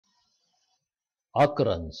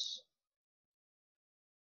Occurrence.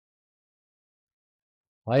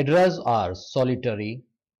 Hydras are solitary,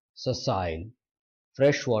 sessile,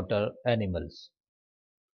 freshwater animals.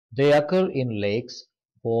 They occur in lakes,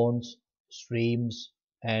 ponds, streams,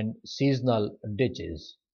 and seasonal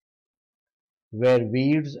ditches, where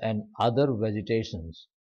weeds and other vegetations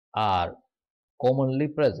are commonly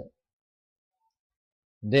present.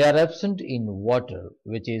 They are absent in water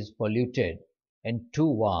which is polluted and too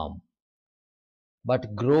warm,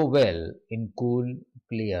 but grow well in cool,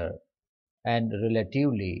 clear, and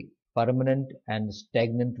relatively permanent and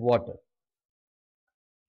stagnant water.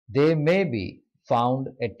 They may be found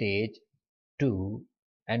attached to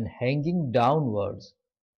and hanging downwards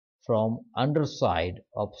from underside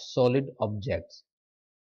of solid objects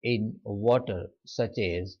in water such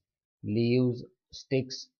as leaves,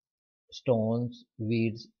 sticks, stones,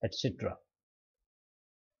 weeds, etc.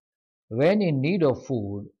 When in need of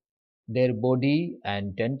food, their body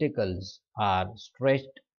and tentacles are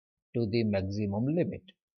stretched to the maximum limit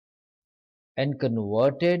and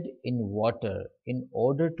converted in water in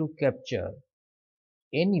order to capture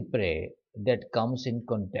any prey that comes in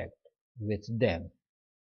contact with them.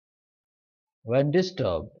 When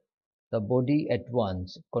disturbed, the body at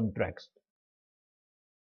once contracts